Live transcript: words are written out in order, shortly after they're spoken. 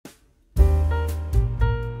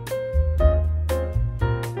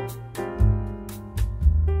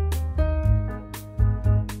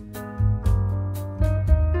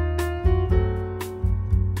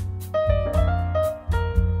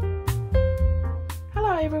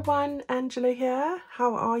everyone, Angela here.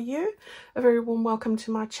 How are you? A very warm welcome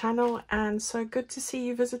to my channel, and so good to see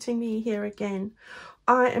you visiting me here again.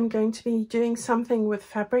 I am going to be doing something with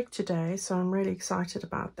fabric today, so I'm really excited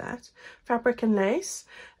about that. Fabric and lace.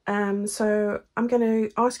 So I'm going to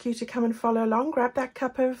ask you to come and follow along, grab that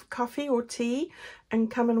cup of coffee or tea and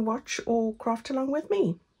come and watch or craft along with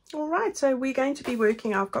me. All right, so we're going to be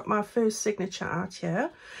working. I've got my first signature out here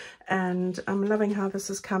and I'm loving how this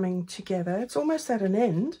is coming together. It's almost at an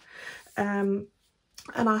end, and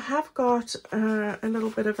I have got a little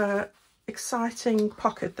bit of a exciting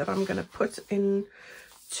pocket that I'm going to put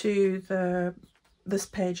into this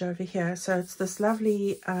page over here. So it's this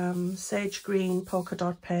lovely sage green polka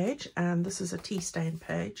dot page, and this is a tea stain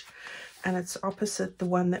page, and it's opposite the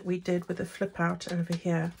one that we did with the flip out over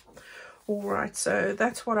here. All right, so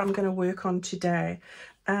that's what I'm going to work on today.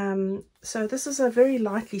 So this is a very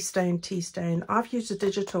lightly stained tea stain. I've used a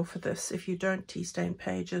digital for this if you don't tea stain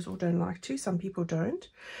pages or don't like to. Some people don't.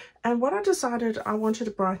 And what I decided, I wanted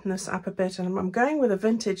to brighten this up a bit, and I'm going with a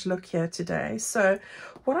vintage look here today. So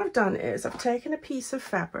what I've done is I've taken a piece of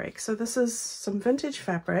fabric. So this is some vintage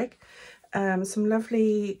fabric. Some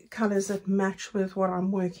lovely colours that match with what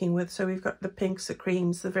I'm working with. So we've got the pinks, the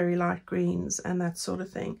creams, the very light greens, and that sort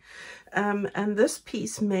of thing. And this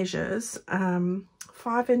piece measures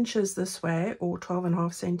 5 inches this way, or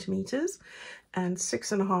 12.5 centimeters, and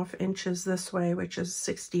 6.5 inches this way, which is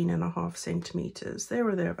 16.5 centimeters, there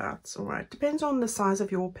or thereabouts. All right, depends on the size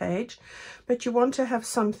of your page, but you want to have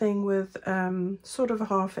something with sort of a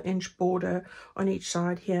 1/2 inch border on each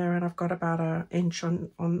side here, and I've got about 1 inch on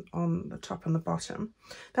the top and the bottom.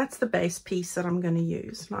 That's the base piece that I'm going to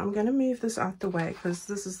use. Now I'm going to move this out the way because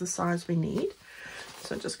this is the size we need.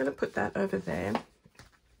 So I'm just going to put that over there.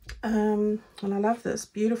 And I love this,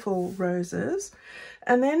 beautiful roses.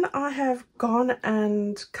 And then I have gone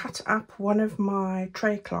and cut up one of my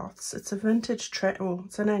tray cloths. It's a vintage tray, well,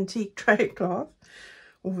 it's an antique tray cloth,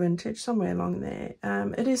 or vintage, somewhere along there.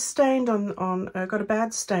 It is stained got a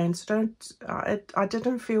bad stain, so I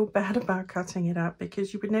didn't feel bad about cutting it up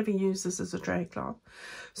because you would never use this as a tray cloth.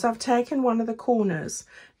 So I've taken one of the corners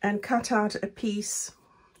and cut out a piece,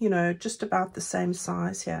 you know, just about the same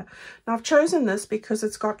size here. Now I've chosen this because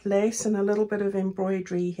it's got lace and a little bit of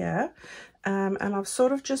embroidery here, and I've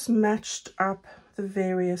sort of just matched up the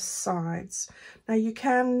various sides. Now you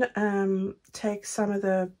can take some of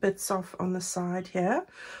the bits off on the side here.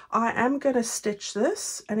 I am going to stitch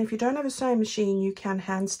this, and if you don't have a sewing machine you can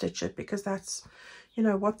hand stitch it, because that's, you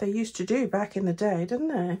know, what they used to do back in the day, didn't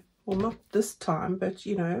they? Well, not this time, but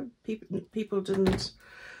you know, people didn't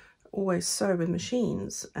always sew with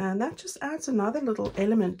machines, and that just adds another little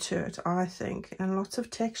element to it, I think, and lots of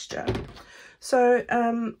texture. So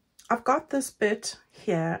I've got this bit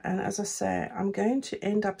here, and as I say, I'm going to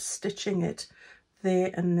end up stitching it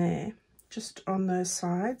there and there, just on those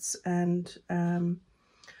sides, and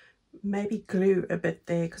maybe glue a bit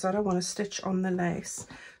there because I don't want to stitch on the lace.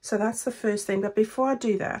 So that's the first thing, but before I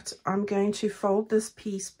do that, I'm going to fold this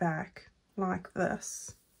piece back like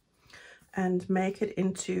this and make it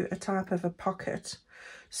into a type of a pocket.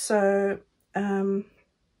 So I'm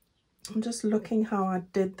just looking how I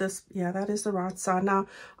did this. Yeah, that is the right side. Now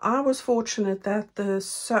I was fortunate that the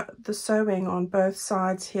sewing on both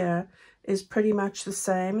sides here is pretty much the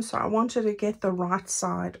same, so I wanted to get the right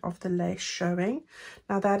side of the lace showing.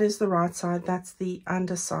 Now that is the right side, that's the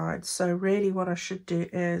underside. So really what I should do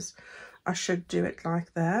is I should do it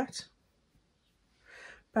like that.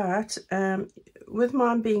 But with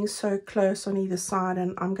mine being so close on either side,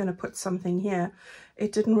 and I'm going to put something here,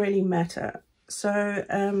 it didn't really matter. So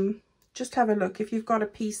just have a look. If you've got a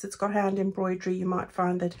piece that's got hand embroidery, you might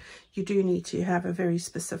find that you do need to have a very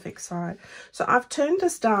specific side. So I've turned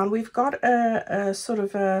this down. We've got a sort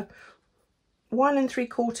of a 1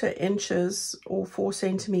 3/4 inches or 4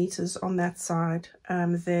 centimeters on that side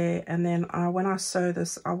there, and then when I sew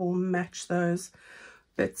this, I will match those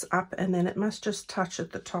bits up, and then it must just touch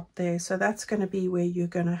at the top there. So that's going to be where you're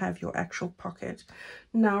going to have your actual pocket.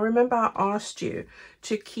 Now remember, I asked you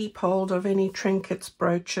to keep hold of any trinkets,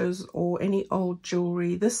 brooches, or any old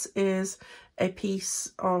jewelry. This is a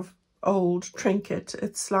piece of old trinket.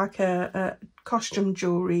 It's like a costume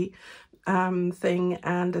jewelry thing,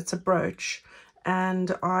 and it's a brooch,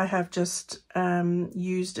 and I have just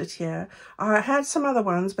used it here. I had some other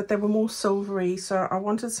ones, but they were more silvery, so I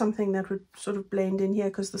wanted something that would sort of blend in here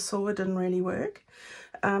because the silver didn't really work.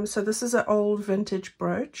 So this is an old vintage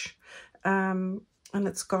brooch, and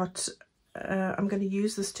it's got I'm going to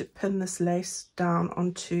use this to pin this lace down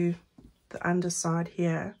onto the underside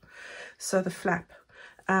here, so the flap.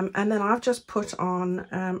 And then I've just put on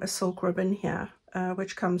a silk ribbon here.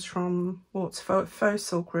 which comes from, well, it's faux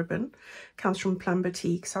silk ribbon, comes from Plum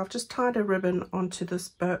Boutique. So I've just tied a ribbon onto this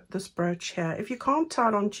brooch here. If you can't tie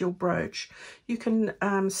it onto your brooch, you can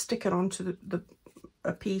stick it onto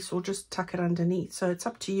a piece or just tuck it underneath. So it's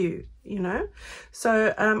up to you, you know.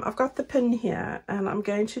 So I've got the pin here, and I'm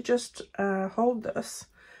going to just hold this,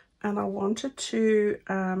 and I wanted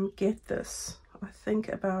to get this, I think,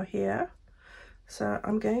 about here. So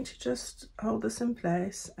I'm going to just hold this in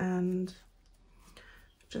place and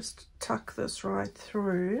just tuck this right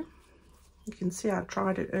through. You can see I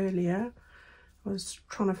tried it earlier. I was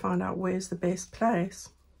trying to find out where's the best place.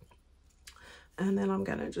 And then I'm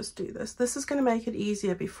going to just do this. This is going to make it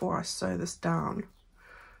easier before I sew this down.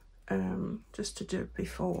 Just to do it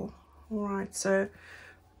before. All right, so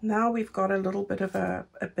now we've got a little bit of a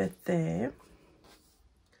bit there.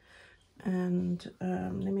 And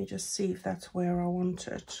let me just see if that's where I want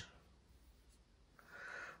it.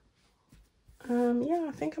 Yeah,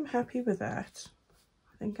 I think I'm happy with that.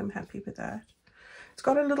 It's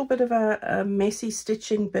got a little bit of a messy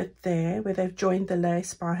stitching bit there where they've joined the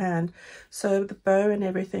lace by hand. So the bow and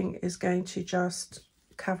everything is going to just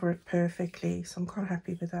cover it perfectly. So I'm quite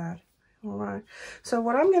happy with that. All right. So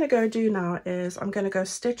what I'm going to go do now is I'm going to go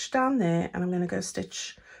stitch down there, and I'm going to go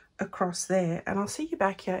stitch across there, and I'll see you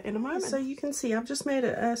back here in a moment. So you can see I've just made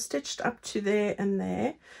it stitched up to there and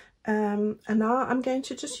there. And now I'm going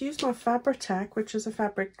to just use my Fabri-Tac, which is a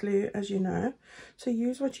fabric glue, as you know. So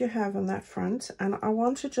use what you have on that front, and I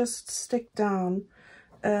want to just stick down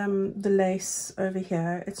the lace over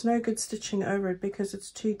here. It's no good stitching over it because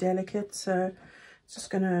it's too delicate, so it's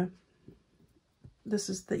just gonna, this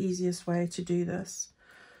is the easiest way to do this.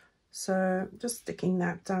 So just sticking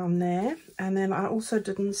that down there, and then I also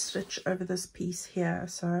didn't stitch over this piece here,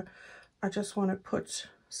 so I just want to put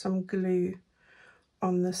some glue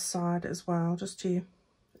on this side as well, just to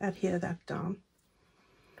adhere that down.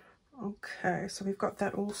 Okay, so we've got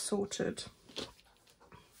that all sorted.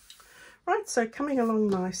 Right, so coming along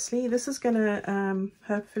nicely. This is gonna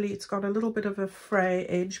hopefully, it's got a little bit of a fray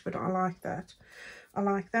edge, but I like that. And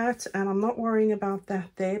I'm not worrying about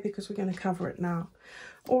that there because we're going to cover it now.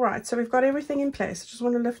 All right, so we've got everything in place. I just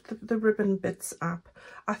want to lift the ribbon bits up.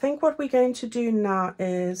 I think what we're going to do now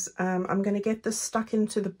is I'm going to get this stuck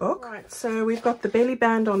into the book. Right, so we've got the belly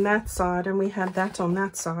band on that side, and we had that on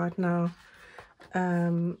that side. Now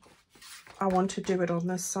I want to do it on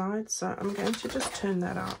this side, so I'm going to just turn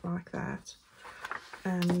that out like that,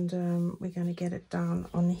 and we're going to get it down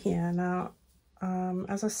on here. Now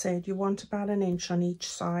as I said, you want about 1 inch on each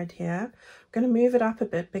side here. I'm going to move it up a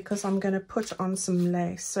bit because I'm going to put on some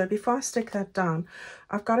lace. So before I stick that down,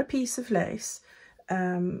 I've got a piece of lace.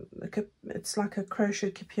 It's like a crochet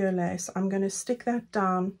couture lace. I'm going to stick that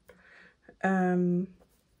down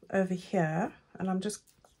over here, and I'm just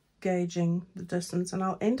gauging the distance, and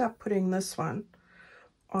I'll end up putting this one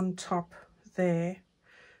on top there.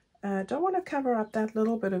 Don't want to cover up that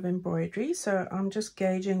little bit of embroidery, so I'm just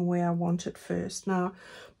gauging where I want it first. Now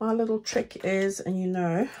my little trick is, and you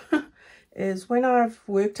know, is when I've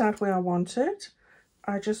worked out where I want it,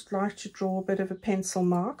 I just like to draw a bit of a pencil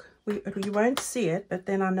mark. You won't see it, but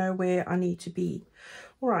then I know where I need to be.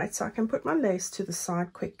 All right, so I can put my lace to the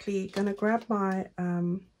side quickly. Gonna grab my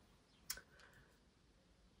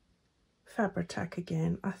Fabri-Tac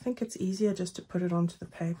again. I think it's easier just to put it onto the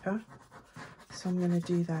paper. So I'm going to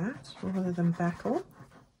do that rather than backle.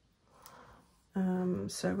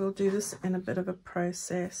 So we'll do this in a bit of a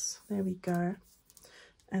process. There we go.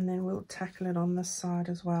 And then we'll tackle it on this side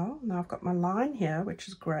as well. Now I've got my line here, which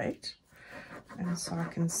is great. And so I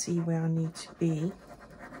can see where I need to be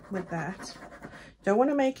with that. Don't want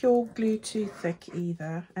to make your glue too thick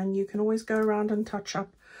either. And you can always go around and touch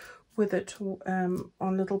up with it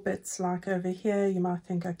on little bits, like over here. You might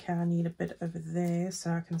think, okay, I need a bit over there,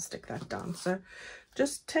 so I can stick that down. So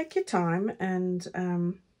just take your time and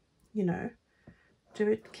you know, do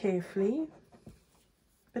it carefully,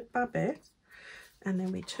 bit by bit, and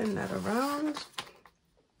then we turn that around,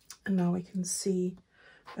 and now we can see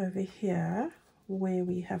over here where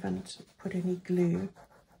we haven't put any glue.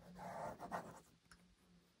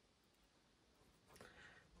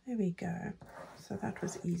 There we go. So that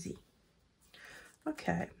was easy.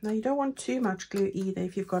 Okay, now you don't want too much glue either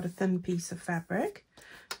if you've got a thin piece of fabric.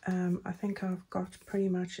 I think I've got pretty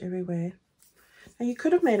much everywhere. Now you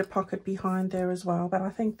could have made a pocket behind there as well, but I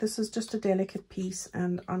think this is just a delicate piece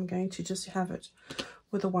and I'm going to just have it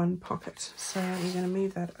with a one pocket. So we're going to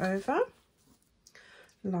move that over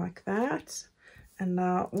like that. And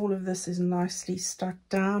now all of this is nicely stuck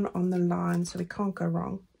down on the line, so we can't go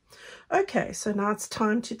wrong. Okay, so now it's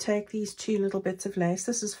time to take these two little bits of lace.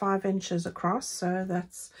 This is 5 inches across, so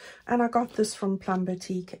that's, and I got this from Plum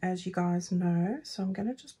Boutique, as you guys know. So I'm going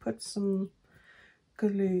to just put some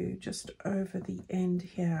glue just over the end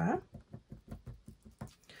here.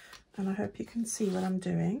 And I hope you can see what I'm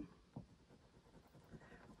doing.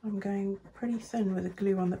 I'm going pretty thin with the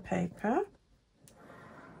glue on the paper.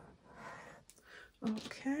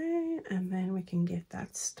 Okay, and then we can get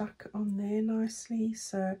that stuck on there nicely.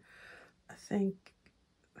 So I think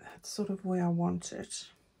that's sort of where I want it,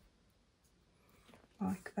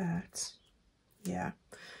 like that. Yeah,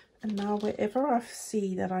 and now wherever I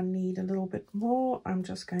see that I need a little bit more, I'm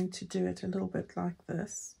just going to do it a little bit like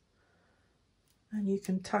this, and you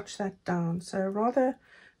can touch that down. So rather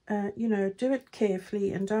you know, do it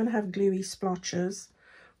carefully and don't have gluey splotches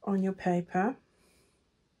on your paper,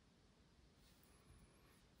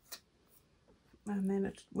 and then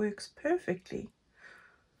it works perfectly.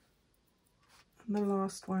 And the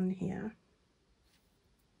last one here.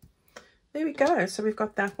 There we go. So we've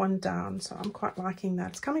got that one down. So I'm quite liking that.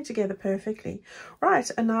 It's coming together perfectly. Right,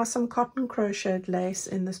 and now some cotton crocheted lace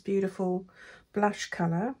in this beautiful blush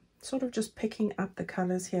color. Sort of just picking up the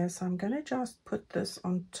colors here. So I'm going to just put this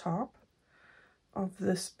on top of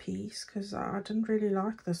this piece because I didn't really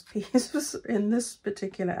like this piece in this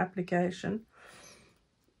particular application.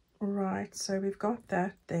 Right, so we've got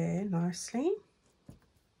that there nicely.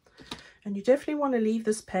 And you definitely want to leave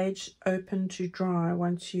this page open to dry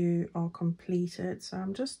once you are completed. So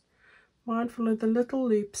I'm just mindful of the little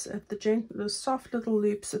loops at the soft little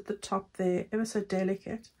loops at the top there, ever so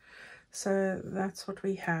delicate. So that's what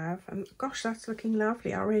we have. And gosh, that's looking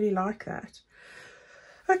lovely. I really like that.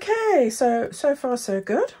 Okay, so far so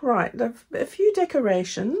good. Right, a few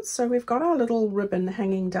decorations. So we've got our little ribbon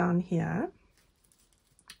hanging down here.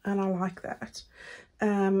 And I like that.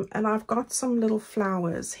 And I've got some little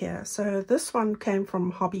flowers here. So this one came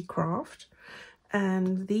from Hobbycraft,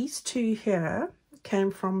 and these two here came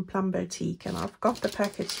from Plum Boutique, and I've got the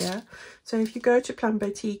packet here. So if you go to Plum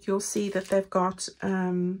Boutique, you'll see that they've got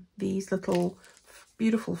these little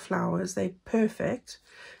beautiful flowers. They're perfect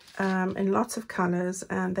in lots of colors,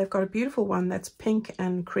 and they've got a beautiful one that's pink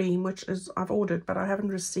and cream, which is I've ordered but I haven't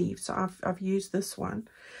received, so I've used this one.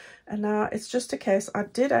 And now it's just a case, I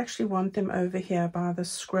did actually want them over here by the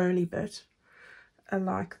scrolly bit,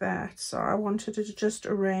 like that. So I wanted to just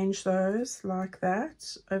arrange those like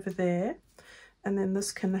that over there. And then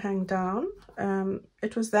this can hang down.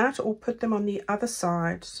 It was that, or put them on the other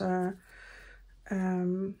side. So,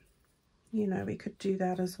 you know, we could do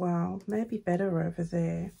that as well. Maybe better over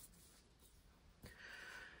there.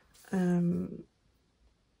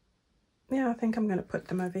 Yeah, I think I'm going to put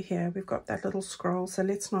them over here. We've got that little scroll, so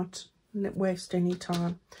let's not waste any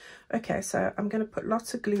time. Okay, so I'm going to put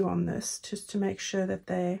lots of glue on this just to make sure that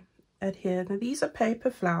they adhere. Now, these are paper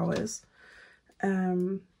flowers,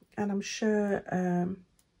 and I'm sure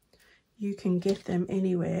you can get them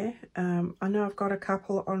anywhere. I know I've got a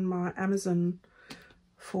couple on my Amazon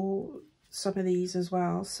for some of these as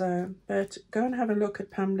well. So, but go and have a look at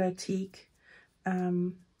Plum Boutique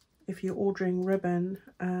if you're ordering ribbon,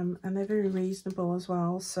 and they're very reasonable as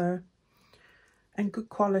well, so, and good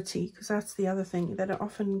quality, because that's the other thing, that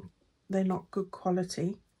often they're not good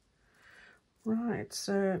quality. Right,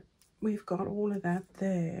 so we've got all of that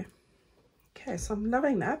there. Okay, so I'm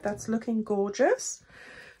loving that. That's looking gorgeous.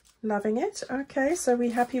 Loving it. Okay, so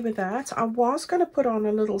we're happy with that. I was going to put on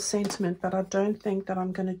a little sentiment, but I don't think that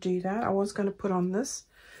I'm going to do that. I was going to put on this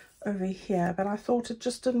over here, but I thought it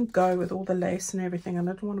just didn't go with all the lace and everything, and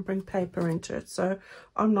I don't want to bring paper into it, so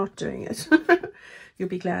I'm not doing it. You'll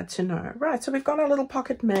be glad to know. Right, so we've got our little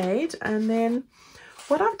pocket made, and then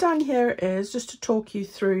what I've done here is just to talk you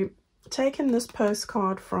through, taken this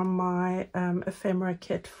postcard from my ephemera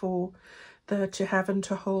kit for the To Have and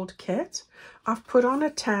To Hold kit. I've put on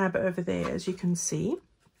a tab over there, as you can see.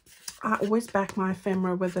 I always back my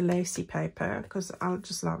ephemera with a lacy paper because I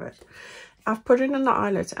just love it. I've put it in the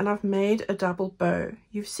eyelet, and I've made a double bow.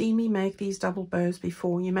 You've seen me make these double bows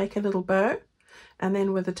before. You make a little bow, and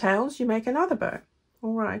then with the tails you make another bow.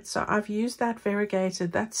 All right, so I've used that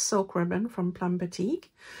variegated, that's silk ribbon from Plum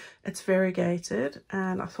Boutique. It's variegated,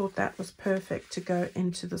 and I thought that was perfect to go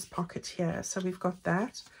into this pocket here. So we've got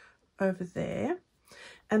that over there.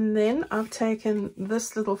 And then I've taken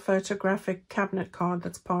this little photographic cabinet card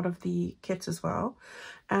that's part of the kit as well,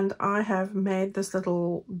 and I have made this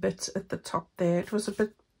little bit at the top there. It was a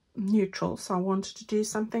bit neutral, so I wanted to do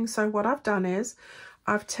something. So what I've done is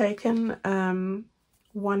I've taken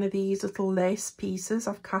one of these little lace pieces,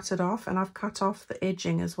 I've cut it off, and I've cut off the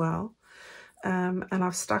edging as well, and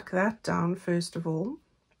I've stuck that down first of all.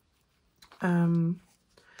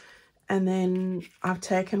 And then I've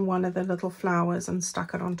taken one of the little flowers and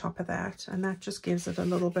stuck it on top of that. And that just gives it a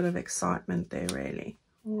little bit of excitement there, really.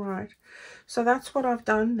 All right. So that's what I've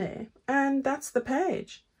done there. And that's the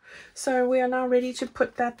page. So we are now ready to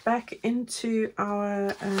put that back into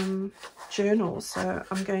our journal. So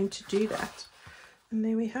I'm going to do that. And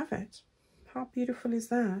there we have it. How beautiful is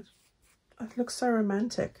that? It looks so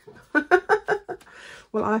romantic.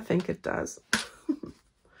 Well, I think it does.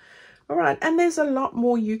 All right, and there's a lot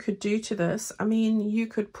more you could do to this. I mean, you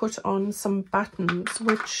could put on some buttons,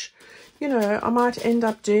 which, you know, I might end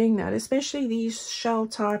up doing that, especially these shell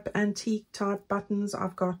type, antique type buttons.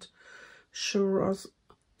 I've got Swarovski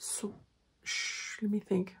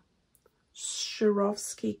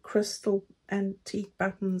crystal antique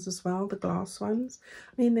buttons as well, the glass ones.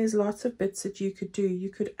 I mean, there's lots of bits that you could do. You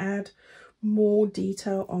could add more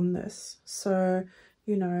detail on this. So,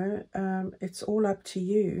 you know, it's all up to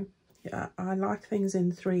you. Yeah, I like things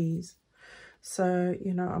in threes. So,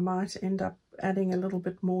 you know, I might end up adding a little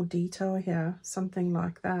bit more detail here, something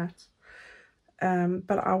like that.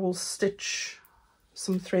 But I will stitch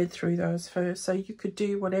some thread through those first. So you could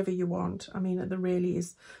do whatever you want. I mean, it really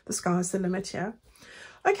is, the sky's the limit here.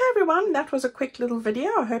 Okay, everyone, that was a quick little video.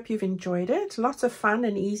 I hope you've enjoyed it. Lots of fun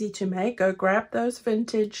and easy to make. Go grab those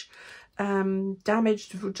vintage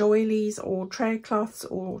damaged doilies or tray cloths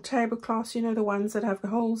or tablecloths, you know, the ones that have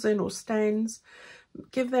holes in or stains.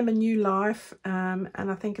 Give them a new life, and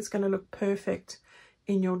I think it's going to look perfect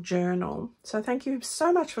in your journal. So thank you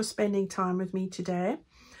so much for spending time with me today.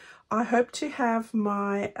 I hope to have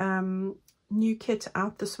my new kit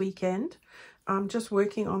out this weekend. I'm just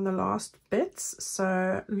working on the last bits,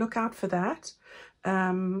 so look out for that.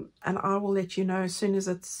 And I will let you know as soon as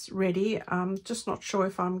it's ready. I'm just not sure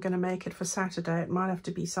if I'm going to make it for Saturday. It might have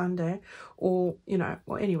to be Sunday, or, you know,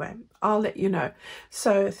 well, anyway, I'll let you know.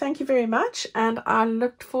 So thank you very much, and I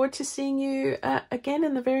look forward to seeing you again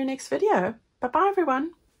in the very next video. Bye-bye,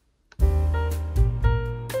 everyone.